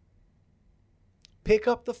them. Pick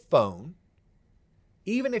up the phone.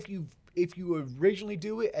 Even if you originally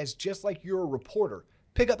do it as just like you're a reporter,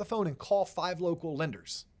 pick up the phone and call 5 local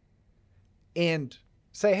lenders. And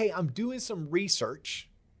say, hey, I'm doing some research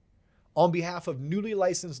on behalf of newly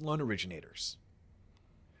licensed loan originators.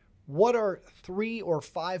 What are 3 or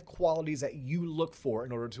 5 qualities that you look for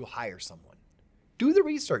in order to hire someone? Do the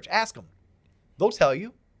research. Ask them. They'll tell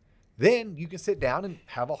you. Then you can sit down and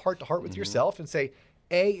have a heart-to-heart with yourself and say,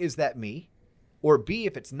 A, is that me? Or B,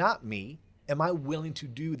 if it's not me, am I willing to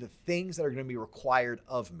do the things that are going to be required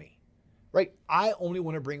of me? Right? I only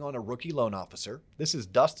want to bring on a rookie loan officer. This is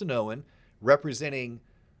Dustin Owen, representing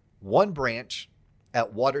one branch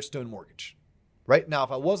at Waterstone Mortgage. Right now, if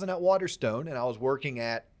I wasn't at Waterstone and I was working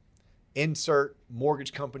at insert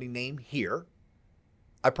mortgage company name here,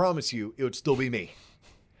 I promise you it would still be me.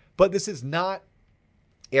 But this is not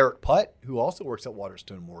Eric Putt, who also works at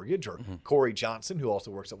Waterstone Mortgage, or Corey Johnson, who also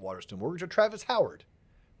works at Waterstone Mortgage, or Travis Howard.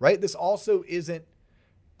 Right? This also isn't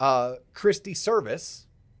Christy Service,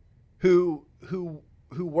 who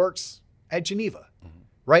works at Geneva.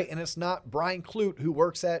 Right? And it's not Brian Clute, who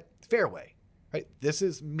works at Fairway. Right? This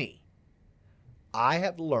is me. I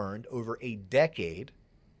have learned over a decade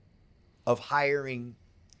of hiring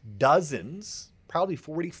dozens, probably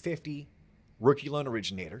 40, 50 rookie loan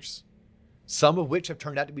originators, some of which have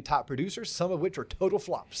turned out to be top producers, some of which are total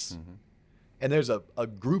flops. And there's a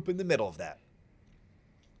group in the middle of that.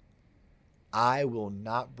 I will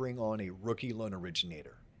not bring on a rookie loan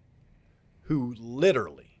originator who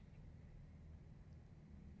literally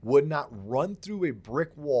would not run through a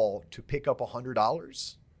brick wall to pick up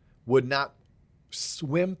 $100, would not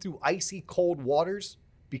swim through icy cold waters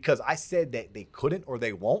because I said that they couldn't or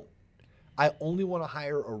they won't. I only want to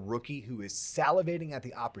hire a rookie who is salivating at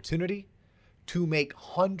the opportunity to make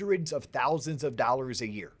hundreds of thousands of dollars a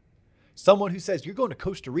year. Someone who says, you're going to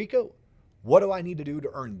Costa Rica? What do I need to do to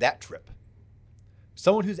earn that trip?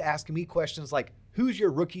 Someone who's asking me questions like, who's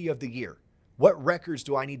your rookie of the year? What records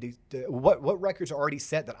do I need to what records are already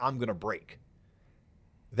set that I'm going to break?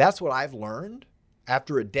 That's what I've learned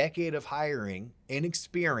after a decade of hiring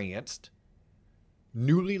inexperienced,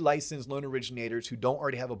 newly licensed loan originators who don't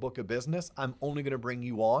already have a book of business. I'm only going to bring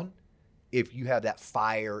you on if you have that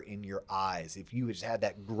fire in your eyes, if you just have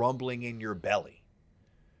that grumbling in your belly,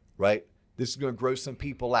 right? This is going to gross some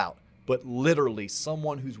people out, but literally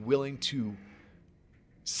someone who's willing to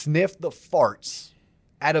sniff the farts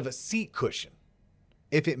out of a seat cushion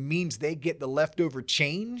if it means they get the leftover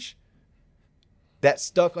change that's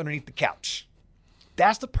stuck underneath the couch.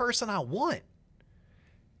 That's the person I want.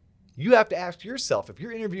 You have to ask yourself, if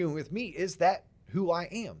you're interviewing with me, is that who I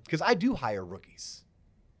am? Because I do hire rookies.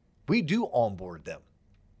 We do onboard them,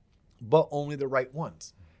 but only the right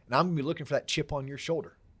ones. And I'm going to be looking for that chip on your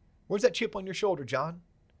shoulder. Where's that chip on your shoulder, John?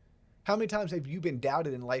 How many times have you been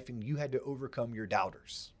doubted in life and you had to overcome your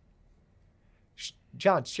doubters?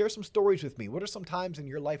 John, share some stories with me. What are some times in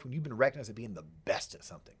your life when you've been recognized as being the best at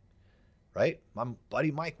something, right? My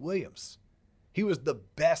buddy Mike Williams, he was the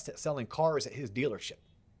best at selling cars at his dealership,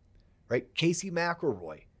 right? Casey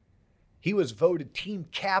McElroy, he was voted team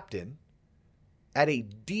captain at a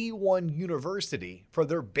D1 university for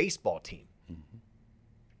their baseball team.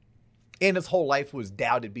 And his whole life was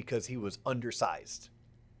doubted because he was undersized.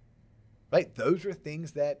 Right? Those are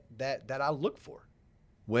things that I look for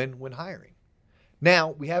when hiring.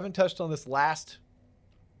 Now, we haven't touched on this last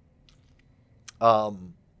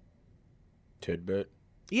tidbit.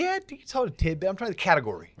 Yeah, you can call it a tidbit. I'm trying to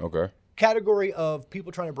category. Okay. Category of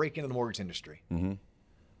people trying to break into the mortgage industry. Mm-hmm.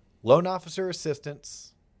 Loan officer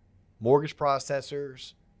assistants, mortgage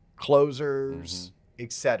processors, closers,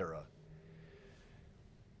 etc.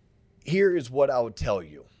 Here is what I would tell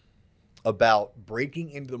you about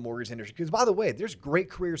breaking into the mortgage industry. Because, by the way, there's great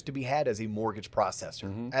careers to be had as a mortgage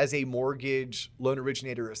processor, as a mortgage loan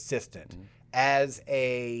originator assistant, as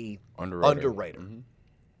a underwriter.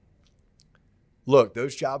 Look,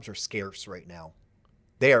 those jobs are scarce right now.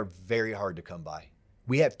 They are very hard to come by.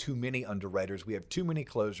 We have too many underwriters. We have too many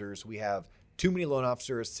closers. We have too many loan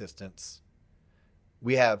officer assistants.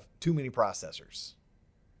 We have too many processors.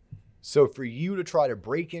 So for you to try to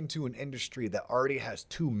break into an industry that already has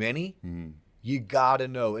too many, you got to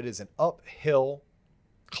know it is an uphill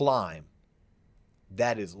climb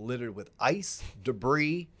that is littered with ice,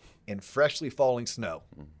 debris, and freshly falling snow.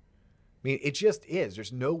 I mean, it just is.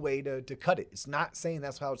 There's no way to cut it. It's not saying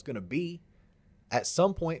that's how it's going to be. At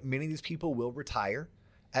some point, many of these people will retire.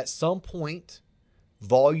 At some point,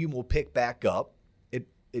 volume will pick back up.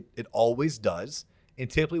 It always does. And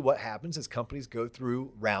typically what happens is companies go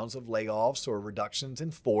through rounds of layoffs or reductions in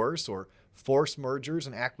force or forced mergers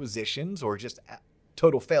and acquisitions or just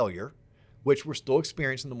total failure, which we're still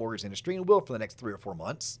experiencing in the mortgage industry and will for the next 3 or 4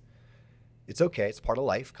 months. It's okay. It's part of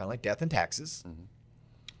life, kind of like death and taxes.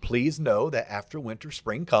 Please know that after winter,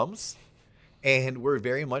 spring comes, and we're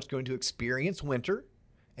very much going to experience winter,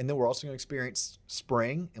 and then we're also going to experience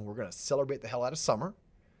spring, and we're going to celebrate the hell out of summer.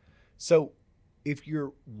 So if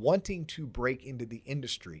you're wanting to break into the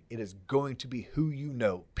industry, it is going to be who you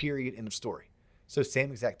know, period, end of story. So same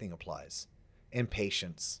exact thing applies. And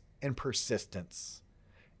patience and persistence.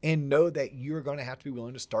 And know that you're going to have to be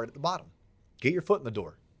willing to start at the bottom. Get your foot in the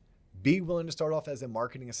door. Be willing to start off as a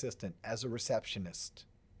marketing assistant, as a receptionist.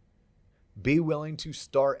 Be willing to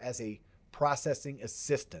start as a processing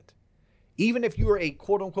assistant. Even if you were a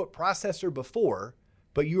quote unquote processor before,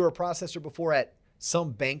 but you were a processor before at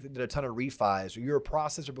some bank that did a ton of refis, or you're a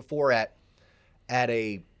processor before at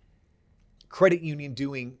a credit union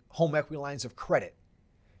doing home equity lines of credit.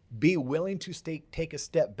 Be willing to take a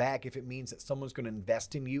step back if it means that someone's going to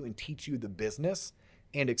invest in you and teach you the business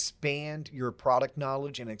and expand your product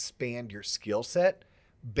knowledge and expand your skill set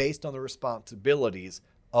based on the responsibilities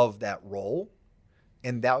of that role.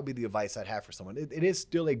 And that would be the advice I'd have for someone. It is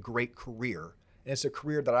still a great career, and it's a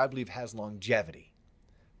career that I believe has longevity.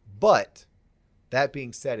 But that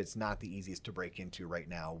being said, it's not the easiest to break into right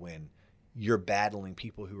now when you're battling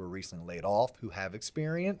people who are recently laid off, who have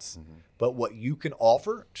experience. But what you can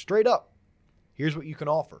offer, straight up, here's what you can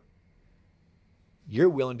offer. You're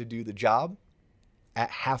willing to do the job at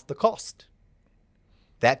half the cost.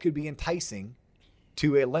 That could be enticing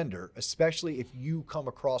to a lender, especially if you come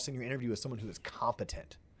across in your interview as someone who is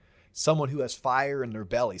competent, someone who has fire in their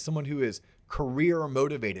belly, someone who is career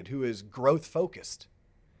motivated, who is growth focused.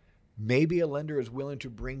 Maybe a lender is willing to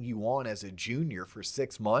bring you on as a junior for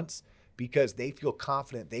 6 months because they feel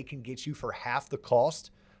confident they can get you for half the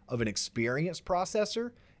cost of an experienced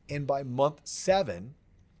processor. And by month 7,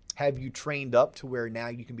 have you trained up to where now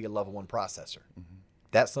you can be a level 1 processor.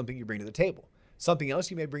 That's something you bring to the table. Something else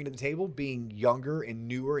you may bring to the table, being younger and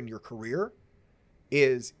newer in your career,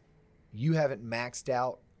 is you haven't maxed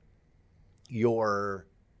out your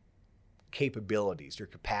capabilities, your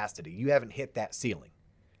capacity. You haven't hit that ceiling.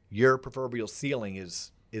 Your proverbial ceiling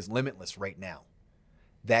is limitless right now.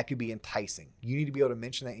 That could be enticing. You need to be able to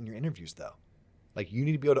mention that in your interviews, though. Like, you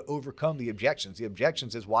need to be able to overcome the objections. The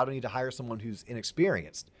objections is, why do I need to hire someone who's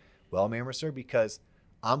inexperienced? Well, ma'am, sir, because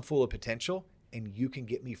I'm full of potential, and you can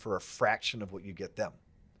get me for a fraction of what you get them.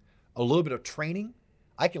 A little bit of training,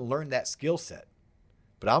 I can learn that skill set.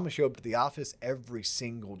 But I'm going to show up to the office every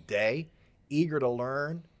single day, eager to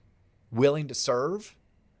learn, willing to serve,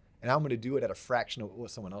 and I'm going to do it at a fraction of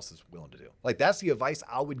what someone else is willing to do. Like, that's the advice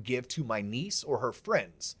I would give to my niece or her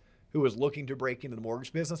friends who was looking to break into the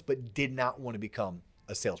mortgage business but did not want to become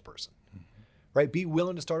a salesperson. Right? Be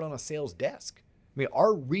willing to start on a sales desk. I mean,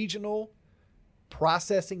 our regional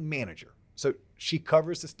processing manager, so she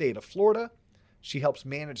covers the state of Florida. She helps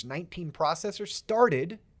manage 19 processors,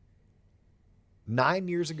 started 9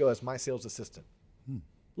 years ago as my sales assistant.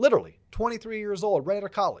 Literally, 23 years old, right out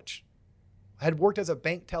of college. Had worked as a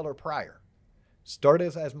bank teller prior.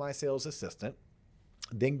 Started as my sales assistant.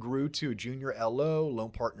 then grew to junior LO, loan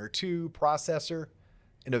partner 2, processor,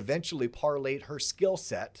 and eventually parlayed her skill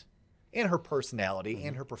set and her personality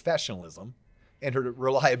and her professionalism and her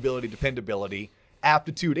reliability, dependability,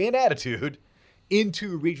 aptitude, and attitude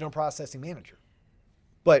into regional processing manager.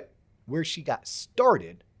 But where she got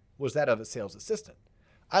started was that of a sales assistant.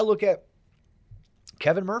 I look at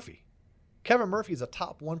Kevin Murphy. Kevin Murphy is a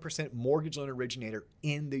top 1% mortgage loan originator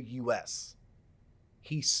in the U.S.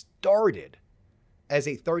 He started as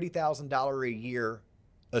a $30,000 a year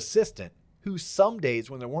assistant who some days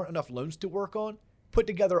when there weren't enough loans to work on, put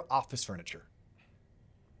together office furniture.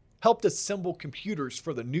 Helped assemble computers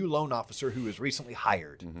for the new loan officer who was recently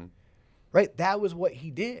hired. Right? That was what he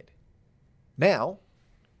did. Now,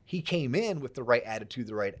 he came in with the right attitude,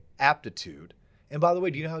 the right aptitude. And by the way,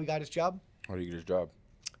 do you know how he got his job? How do you get his job?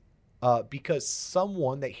 Because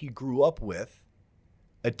someone that he grew up with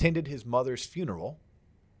attended his mother's funeral,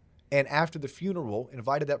 and after the funeral,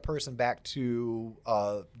 invited that person back to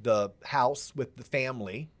the house with the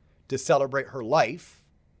family to celebrate her life,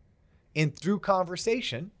 and through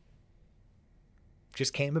conversation,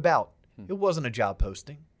 just came about. It wasn't a job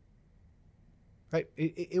posting, right?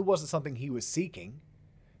 It wasn't something he was seeking.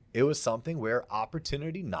 It was something where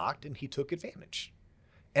opportunity knocked and he took advantage.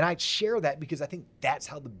 And I share that because I think that's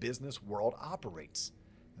how the business world operates.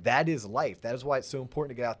 That is life. That is why it's so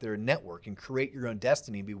important to get out there and network and create your own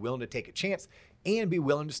destiny and be willing to take a chance and be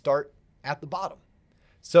willing to start at the bottom.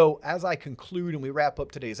 So as I conclude and we wrap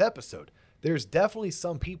up today's episode, there's definitely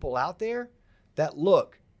some people out there that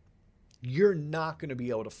look, you're not going to be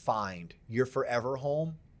able to find your forever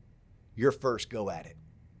home your first go at it.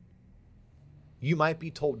 You might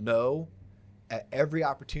be told no at every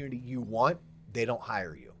opportunity you want. They don't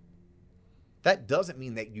hire you. That doesn't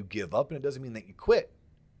mean that you give up, and it doesn't mean that you quit.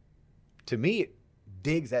 To me, it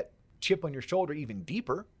digs that chip on your shoulder even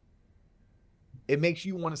deeper. It makes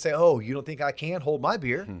you want to say, oh, you don't think I can hold my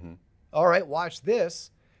beer? All right, watch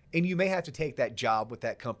this. And you may have to take that job with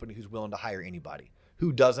that company who's willing to hire anybody,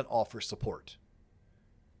 who doesn't offer support.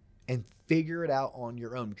 And figure it out on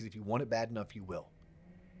your own, because if you want it bad enough, you will.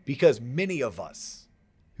 Because many of us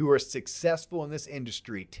who are successful in this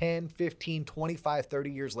industry 10, 15, 25,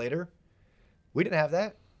 30 years later, we didn't have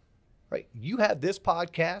that, right? You have this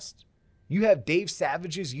podcast. You have Dave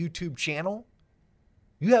Savage's YouTube channel.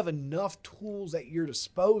 You have enough tools at your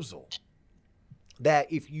disposal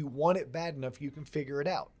that if you want it bad enough, you can figure it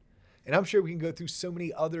out. And I'm sure we can go through so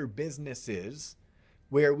many other businesses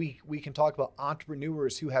where we can talk about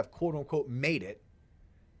entrepreneurs who have quote unquote made it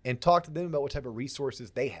and talk to them about what type of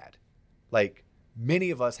resources they had. Like, many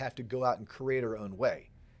of us have to go out and create our own way.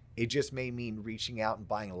 It just may mean reaching out and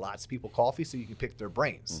buying lots of people coffee so you can pick their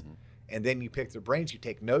brains. And then you pick their brains, you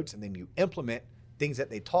take notes, and then you implement things that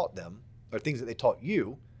they taught them or things that they taught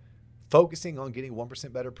you, focusing on getting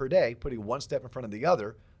 1% better per day, putting one step in front of the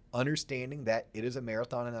other, understanding that it is a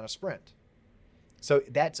marathon and not a sprint. So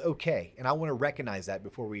that's okay. And I want to recognize that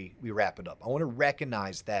before we wrap it up. I want to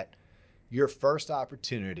recognize that your first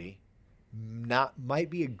opportunity might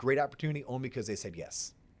be a great opportunity only because they said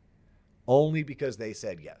yes. Only because they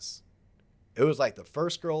said yes. It was like the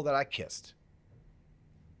first girl that I kissed.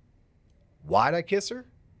 Why'd I kiss her?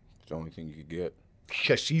 It's the only thing you could get.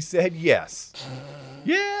 Because she said yes.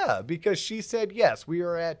 Yeah, because she said yes. We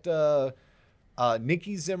were at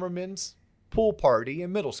Nikki Zimmerman's pool party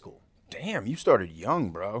in middle school. Damn, you started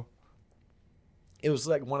young, bro. It was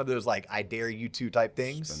like one of those like I dare you to type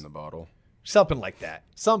things. Spin the bottle. Something like that.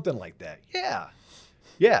 Something like that. Yeah.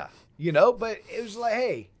 Yeah. You know, but it was like,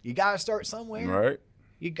 hey, you got to start somewhere. Right.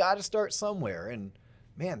 You got to start somewhere. And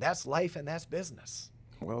man, that's life and that's business.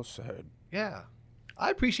 Well said. Yeah. I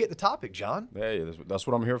appreciate the topic, John. Hey, that's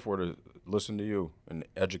what I'm here for, to listen to you and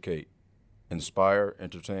educate, inspire,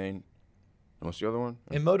 entertain. And what's the other one?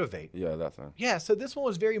 And motivate. Yeah, that thing. Yeah, so this one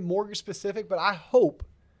was very mortgage specific, but I hope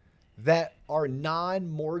that our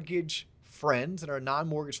non-mortgage friends and our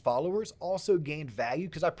non-mortgage followers also gained value,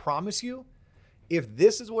 because I promise you, if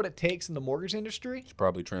this is what it takes in the mortgage industry, It's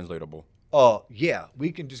probably translatable. yeah,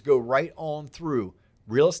 we can just go right on through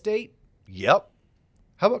real estate. Yep.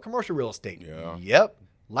 How about commercial real estate? Yeah. Yep.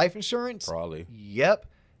 Life insurance? Probably. Yep.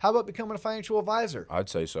 How about becoming a financial advisor? I'd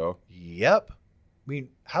say so. Yep. I mean,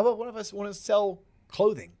 how about one of us want to sell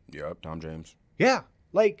clothing? Yep, Tom James. Yeah.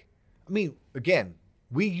 Like, I mean, again,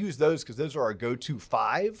 we use those because those are our go-to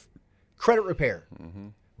 5. Credit repair.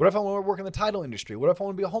 What if I want to work in the title industry? What if I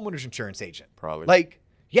want to be a homeowner's insurance agent? Probably. Like,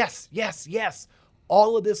 yes, yes, yes.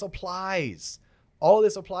 All of this applies. All of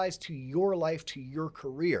this applies to your life, to your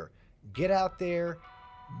career. Get out there,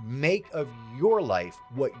 make of your life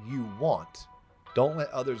what you want. Don't let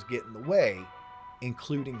others get in the way,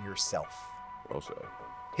 including yourself. Well said.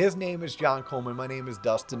 His name is John Coleman. My name is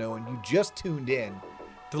Dustin Owen. You just tuned in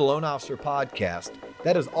to the Loan Officer Podcast.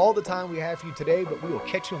 That is all the time we have for you today, but we will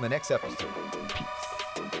catch you on the next episode.